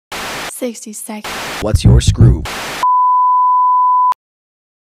60 seconds. What's your Skroove?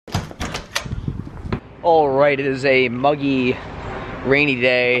 Alright, it is a muggy, rainy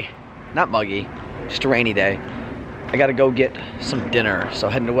day. Not muggy, just a rainy day. I gotta go get some dinner. So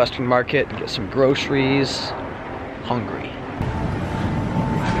heading to Western Market and get some groceries. Hungry.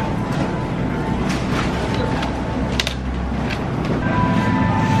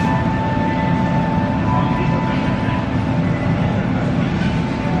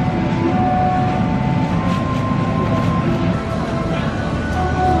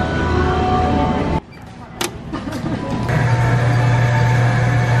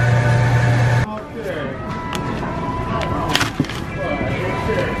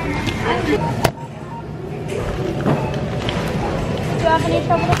 Do you have any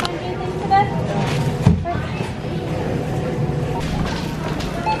trouble to find anything today?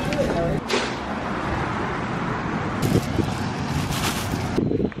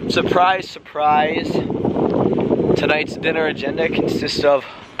 Surprise, surprise. Tonight's dinner agenda consists of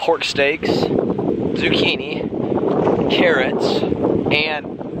pork steaks, zucchini, carrots,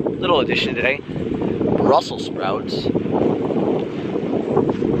 and, little addition today, Brussels sprouts.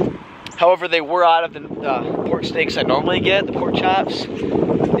 However, they were out of the pork steaks I normally get, the pork chops.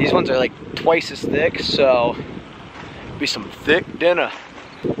 These ones are like twice as thick, so it'll be some thick dinner.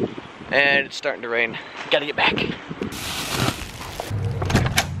 And it's starting to rain. Gotta get back.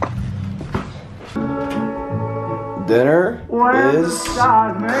 Dinner is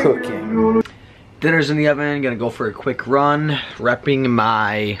cooking. Dinner's in the oven, gonna go for a quick run, repping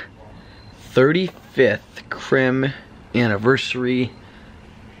my 35th Crim anniversary.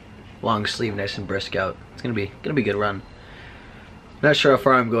 Long sleeve, nice and brisk out. It's gonna be a good run. Not sure how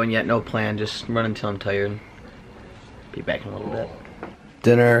far I'm going yet, no plan, just run until I'm tired. Be back in a little bit.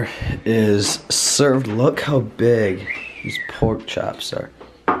 Dinner is served. Look how big these pork chops are.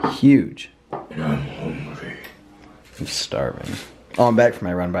 Huge. And I'm hungry. I'm starving. Oh, I'm back from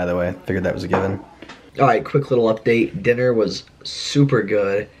my run, by the way. Figured that was a given. Alright, quick little update. Dinner was super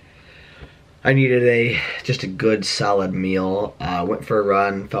good. I needed just a good solid meal. Went for a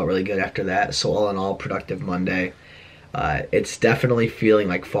run, felt really good after that. So all in all, productive Monday. It's definitely feeling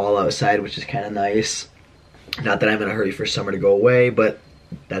like fall outside, which is kind of nice. Not that I'm in a hurry for summer to go away, but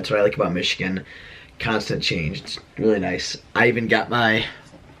that's what I like about Michigan. Constant change. It's really nice. I even got my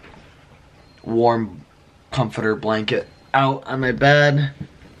warm comforter blanket out on my bed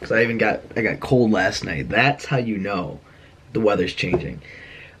because I got cold last night. That's how you know the weather's changing.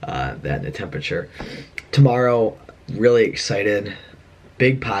 That and the temperature. Tomorrow, really excited.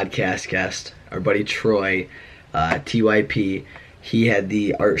 Big podcast guest, our buddy Troy, TYP. He had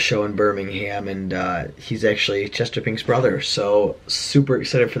the art show in Birmingham, and he's actually Chester Pink's brother. So super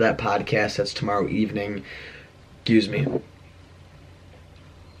excited for that podcast. That's tomorrow evening. Excuse me.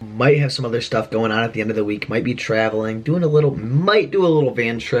 Might have some other stuff going on at the end of the week. Might be traveling, might do a little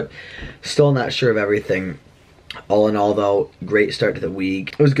van trip. Still not sure of everything. All in all, though, great start to the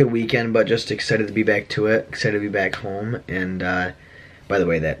week. It was a good weekend, but just excited to be back to it. Excited to be back home. And by the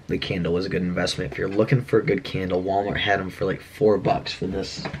way, the candle was a good investment. If you're looking for a good candle, Walmart had them for like $4 for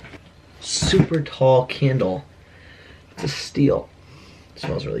this super tall candle. It's a steal. It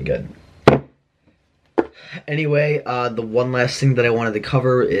smells really good. Anyway, the one last thing that I wanted to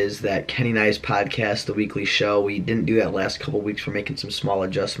cover is that Kenny and I's podcast, The Weekly Show. We didn't do that last couple weeks. We're making some small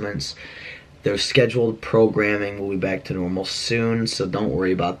adjustments. Their scheduled programming will be back to normal soon, so don't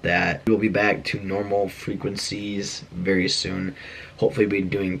worry about that. We'll be back to normal frequencies very soon. Hopefully we'll be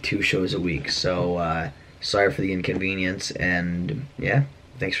doing 2 shows a week. So sorry for the inconvenience, and yeah,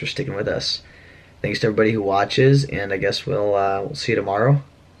 thanks for sticking with us. Thanks to everybody who watches, and I guess we'll see you tomorrow.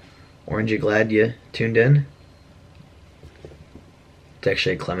 Orange, you glad you tuned in? It's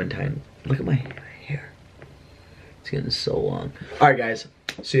actually a clementine. Look at my hair. It's getting so long. Alright guys,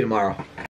 see you tomorrow.